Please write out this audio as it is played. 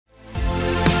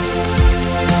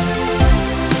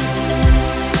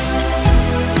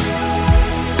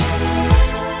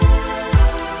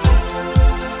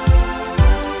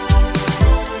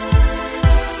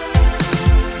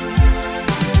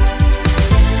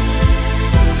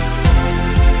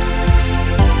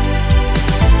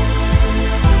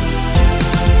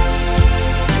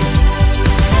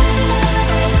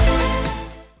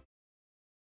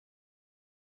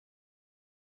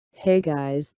Hey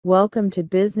guys, welcome to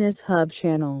Business Hub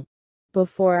channel.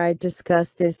 Before I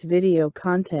discuss this video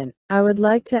content, I would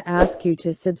like to ask you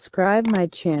to subscribe my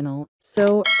channel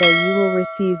so that you will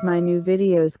receive my new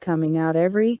videos coming out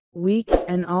every week,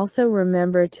 and also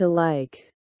remember to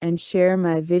like and share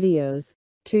my videos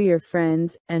to your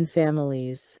friends and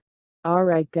families.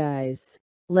 Alright guys,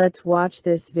 let's watch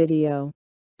this video.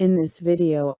 In this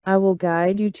video, I will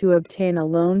guide you to obtain a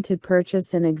loan to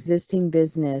purchase an existing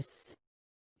business.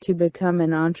 To become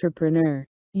an entrepreneur,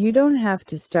 you don't have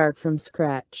to start from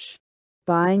scratch.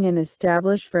 Buying an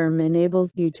established firm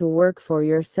enables you to work for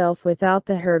yourself without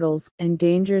the hurdles and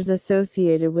dangers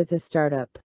associated with a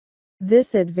startup.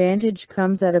 This advantage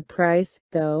comes at a price,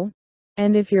 though,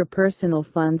 and if your personal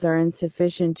funds are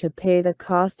insufficient to pay the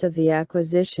cost of the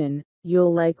acquisition,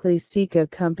 you'll likely seek a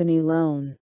company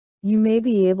loan. You may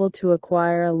be able to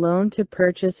acquire a loan to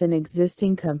purchase an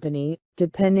existing company,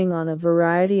 depending on a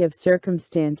variety of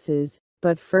circumstances,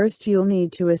 but first you'll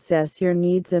need to assess your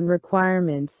needs and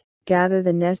requirements, gather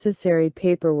the necessary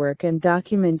paperwork and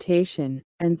documentation,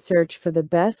 and search for the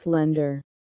best lender.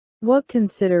 What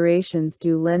considerations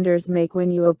do lenders make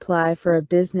when you apply for a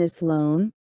business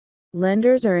loan?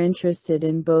 Lenders are interested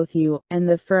in both you and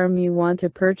the firm you want to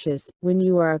purchase when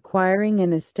you are acquiring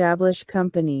an established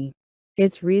company.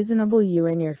 It's reasonable you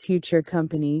and your future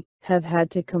company have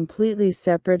had to completely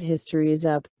separate histories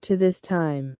up to this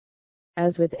time.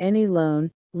 As with any loan,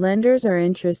 lenders are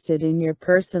interested in your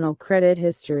personal credit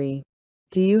history.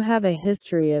 Do you have a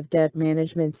history of debt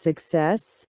management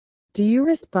success? Do you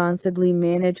responsibly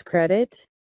manage credit?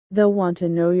 They'll want to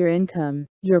know your income,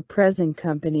 your present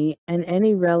company, and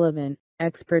any relevant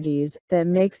expertise that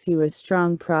makes you a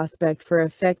strong prospect for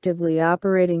effectively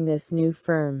operating this new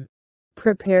firm.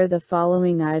 Prepare the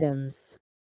following items: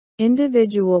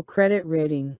 individual credit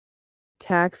rating,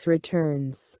 tax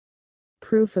returns,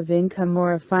 proof of income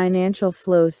or a financial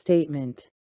flow statement,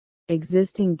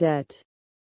 existing debt.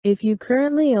 If you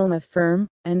currently own a firm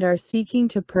and are seeking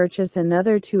to purchase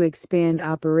another to expand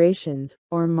operations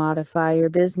or modify your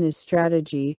business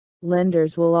strategy,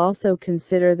 lenders will also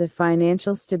consider the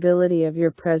financial stability of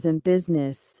your present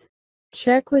business.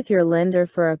 Check with your lender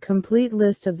for a complete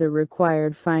list of the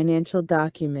required financial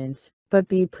documents, but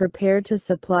be prepared to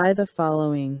supply the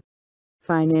following: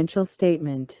 financial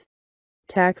statement,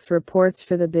 tax reports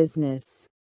for the business,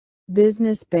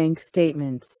 business bank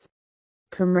statements,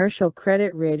 commercial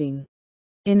credit rating.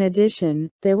 In addition,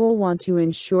 they will want to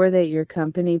ensure that your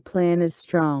company plan is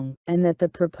strong and that the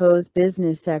proposed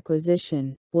business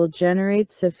acquisition will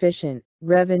generate sufficient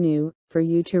revenue for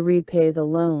you to repay the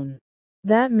loan.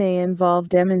 That may involve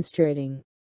demonstrating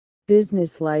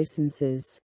business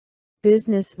licenses,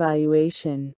 business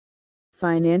valuation,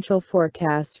 financial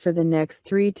forecasts for the next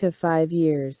 3 to 5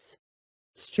 years,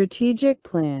 strategic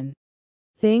plan,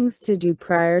 things to do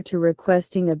prior to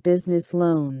requesting a business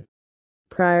loan.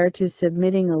 Prior to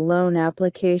submitting a loan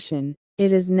application,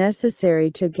 it is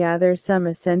necessary to gather some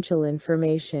essential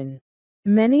information.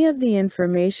 Many of the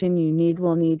information you need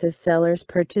will need the seller's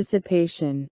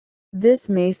participation. This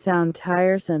may sound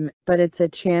tiresome, but it's a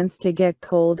chance to get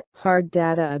cold, hard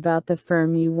data about the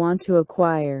firm you want to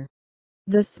acquire.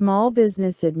 The Small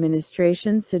Business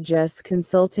Administration suggests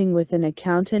consulting with an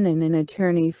accountant and an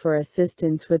attorney for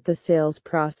assistance with the sales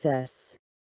process.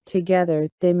 Together,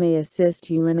 they may assist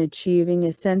you in achieving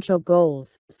essential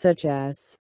goals, such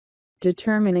as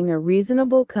determining a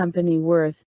reasonable company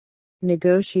worth,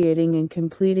 negotiating and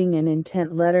completing an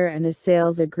intent letter and a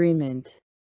sales agreement,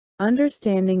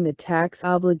 understanding the tax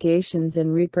obligations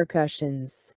and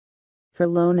repercussions. For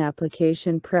loan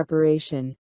application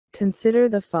preparation, consider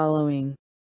the following: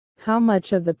 how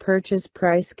much of the purchase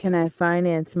price can I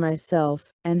finance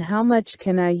myself, and how much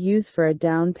can I use for a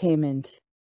down payment?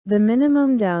 The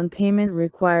minimum down payment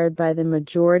required by the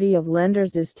majority of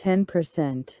lenders is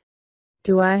 10%.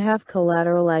 Do I have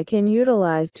collateral I can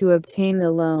utilize to obtain the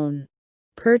loan?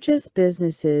 Purchase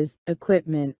businesses,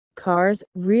 equipment, cars,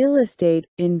 real estate,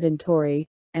 inventory,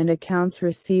 and accounts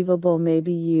receivable may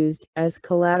be used as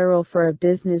collateral for a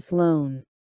business loan.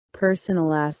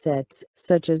 Personal assets,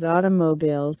 such as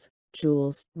automobiles,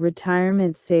 jewels,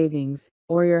 retirement savings,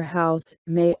 or your house,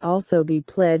 may also be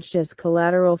pledged as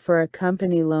collateral for a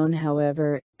company loan.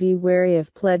 However, be wary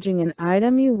of pledging an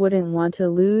item you wouldn't want to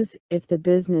lose if the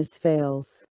business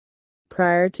fails.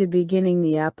 Prior to beginning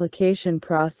the application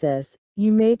process,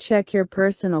 you may check your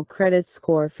personal credit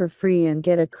score for free and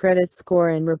get a credit score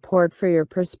and report for your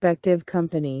prospective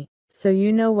company, so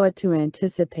you know what to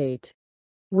anticipate.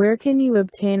 Where can you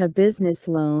obtain a business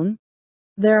loan?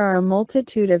 There are a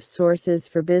multitude of sources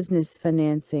for business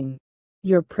financing.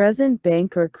 Your present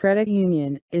bank or credit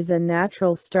union is a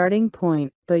natural starting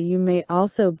point, but you may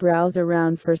also browse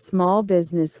around for small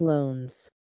business loans.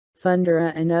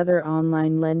 Fundera and other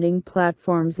online lending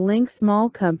platforms link small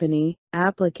company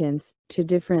applicants to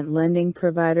different lending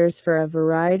providers for a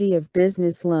variety of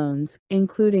business loans,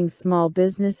 including small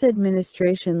business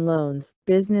administration loans,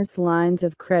 business lines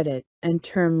of credit, and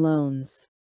term loans.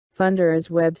 Fundera's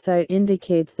website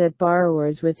indicates that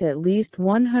borrowers with at least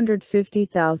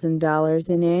 $150,000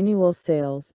 in annual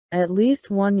sales, at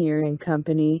least 1 year in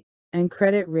company, and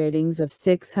credit ratings of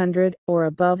 600 or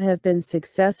above have been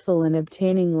successful in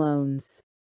obtaining loans.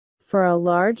 For a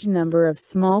large number of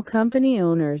small company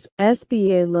owners,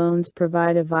 SBA loans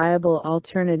provide a viable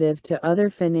alternative to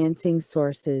other financing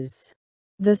sources.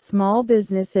 The Small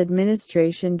Business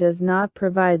Administration does not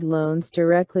provide loans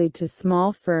directly to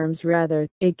small firms, rather,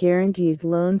 it guarantees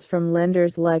loans from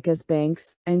lenders like us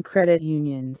banks and credit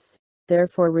unions,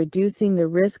 therefore reducing the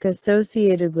risk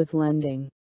associated with lending.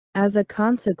 As a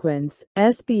consequence,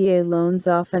 SBA loans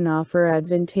often offer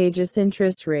advantageous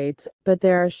interest rates, but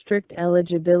there are strict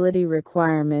eligibility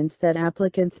requirements that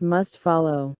applicants must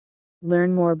follow.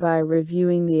 Learn more by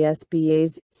reviewing the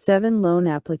SBA's 7 loan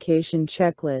application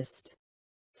checklist.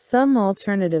 Some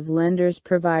alternative lenders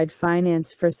provide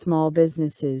finance for small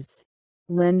businesses.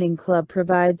 Lending Club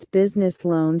provides business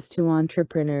loans to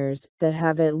entrepreneurs that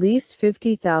have at least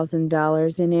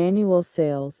 $50,000 in annual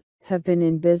sales, have been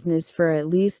in business for at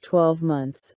least 12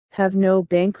 months, have no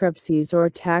bankruptcies or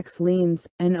tax liens,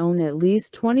 and own at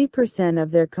least 20% of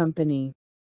their company.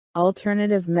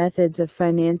 Alternative methods of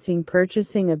financing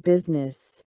purchasing a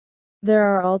business. There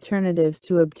are alternatives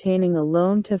to obtaining a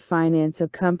loan to finance a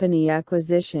company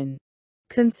acquisition.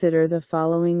 Consider the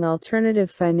following alternative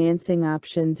financing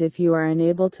options if you are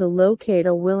unable to locate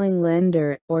a willing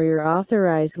lender or your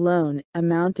authorized loan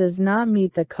amount does not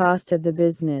meet the cost of the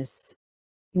business.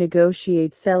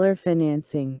 Negotiate seller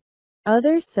financing.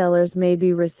 Other sellers may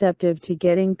be receptive to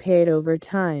getting paid over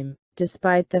time,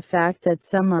 despite the fact that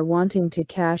some are wanting to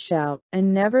cash out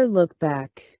and never look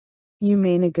back. You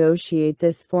may negotiate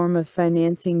this form of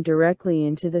financing directly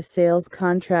into the sales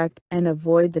contract and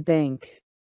avoid the bank.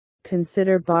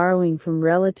 Consider borrowing from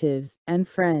relatives and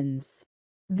friends.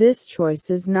 This choice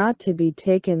is not to be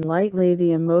taken lightly.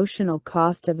 The emotional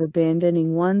cost of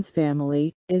abandoning one's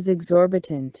family is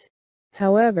exorbitant.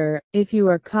 However, if you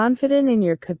are confident in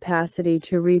your capacity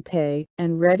to repay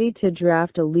and ready to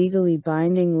draft a legally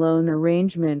binding loan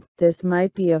arrangement, this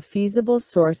might be a feasible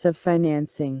source of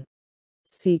financing.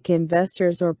 Seek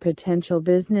investors or potential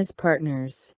business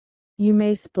partners. You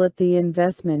may split the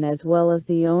investment as well as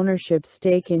the ownership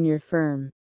stake in your firm.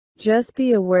 Just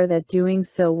be aware that doing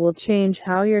so will change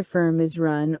how your firm is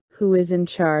run, who is in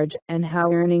charge, and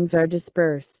how earnings are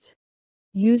dispersed.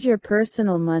 Use your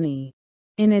personal money.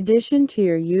 In addition to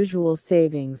your usual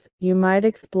savings, you might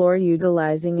explore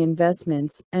utilizing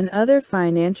investments and other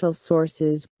financial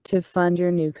sources to fund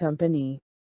your new company.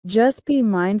 Just be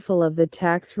mindful of the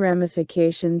tax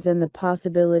ramifications and the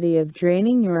possibility of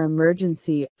draining your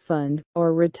emergency fund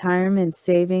or retirement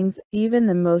savings. Even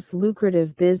the most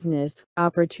lucrative business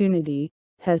opportunity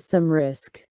has some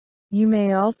risk. You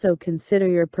may also consider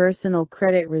your personal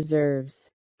credit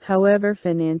reserves. However,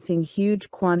 financing huge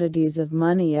quantities of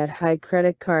money at high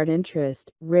credit card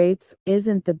interest rates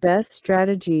isn't the best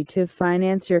strategy to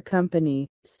finance your company,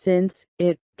 since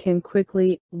it can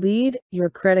quickly lead your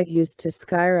credit use to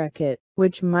skyrocket,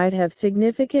 which might have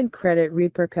significant credit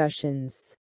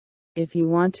repercussions. If you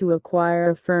want to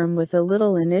acquire a firm with a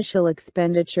little initial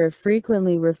expenditure,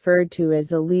 frequently referred to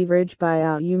as a leverage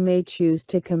buyout, you may choose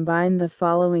to combine the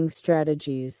following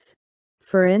strategies.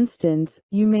 For instance,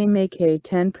 you may make a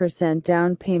 10%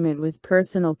 down payment with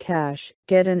personal cash,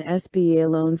 get an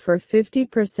SBA loan for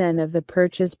 50% of the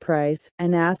purchase price,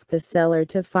 and ask the seller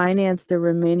to finance the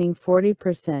remaining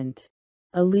 40%.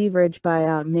 A leverage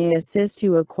buyout may assist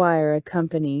you acquire a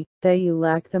company that you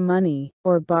lack the money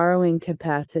or borrowing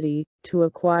capacity to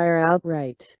acquire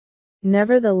outright.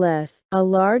 Nevertheless, a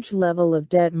large level of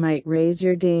debt might raise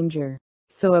your danger,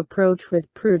 so approach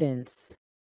with prudence.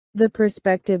 The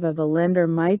perspective of a lender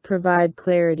might provide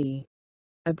clarity.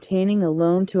 Obtaining a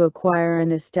loan to acquire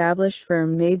an established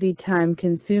firm may be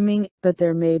time-consuming, but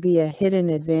there may be a hidden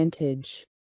advantage.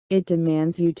 It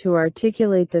demands you to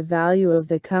articulate the value of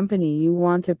the company you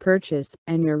want to purchase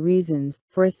and your reasons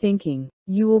for thinking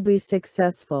you will be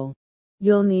successful.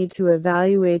 You'll need to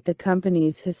evaluate the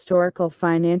company's historical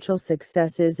financial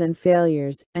successes and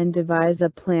failures and devise a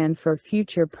plan for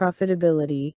future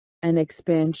profitability and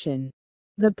expansion.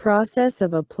 The process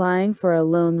of applying for a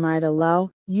loan might allow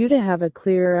you to have a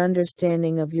clearer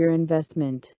understanding of your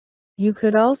investment. You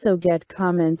could also get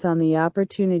comments on the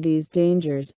opportunities,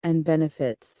 dangers, and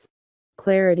benefits.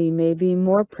 Clarity may be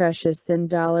more precious than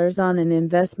dollars on an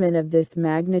investment of this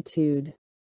magnitude.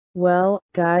 Well,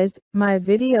 guys, my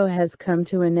video has come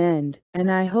to an end,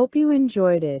 and I hope you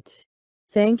enjoyed it.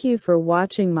 Thank you for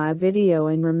watching my video,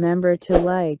 and remember to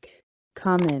like,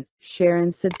 comment, share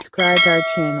and subscribe our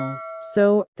channel,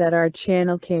 so that our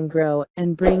channel can grow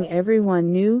and bring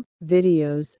everyone new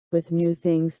videos with new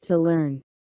things to learn.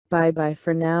 Bye bye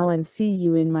for now, and see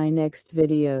you in my next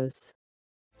videos.